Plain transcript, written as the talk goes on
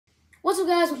What's up,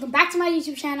 guys? Welcome back to my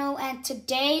YouTube channel, and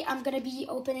today I'm going to be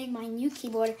opening my new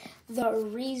keyboard, the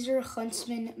Razer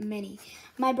Huntsman Mini.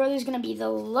 My brother's going to be the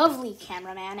lovely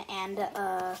cameraman, and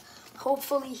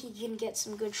hopefully he can get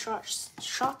some good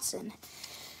shots in.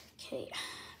 Okay.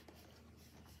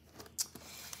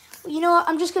 You know what?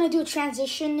 I'm just going to do a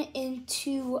transition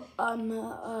into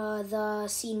the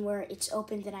scene where it's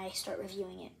opened, and I start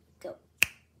reviewing it. Go.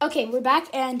 Okay, we're back,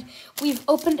 and we've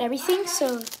opened everything,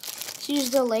 so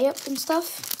use the layup and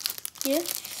stuff here.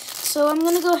 So I'm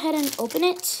gonna go ahead and open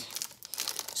it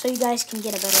so you guys can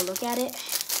get a better look at it.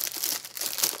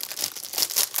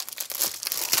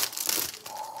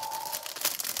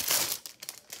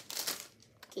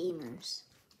 Gamers,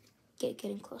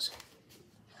 getting closer.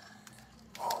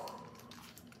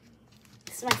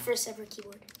 This is my first ever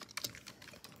keyboard.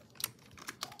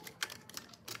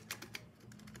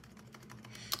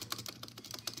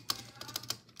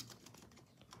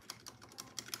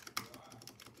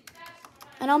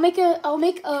 And I'll make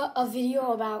a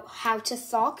video about how to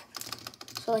talk,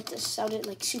 so like this sounded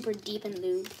like super deep and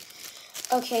lewd.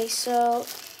 Okay, so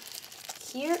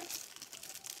here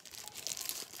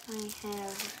I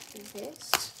have this,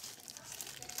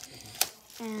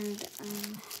 and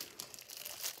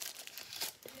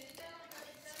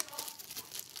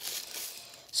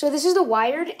so this is the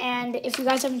wired, and if you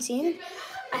guys haven't seen,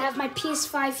 I have my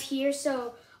PS5 here,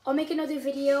 so I'll make another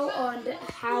video on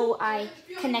how I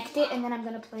connect it, and then I'm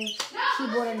going to play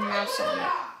keyboard and mouse on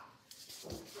it.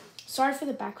 Sorry for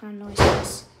the background noise,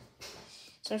 guys.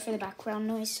 Sorry for the background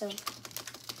noise, so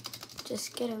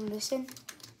just get a listen.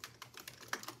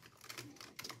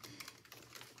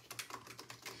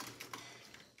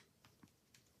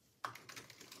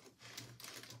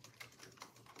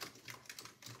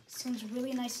 Sounds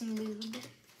really nice and lewd.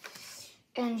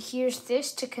 And here's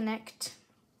this to connect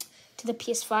to the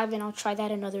PS5, and I'll try that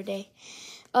another day.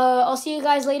 I'll see you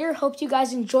guys later. Hope you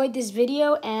guys enjoyed this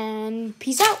video, and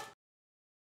peace out.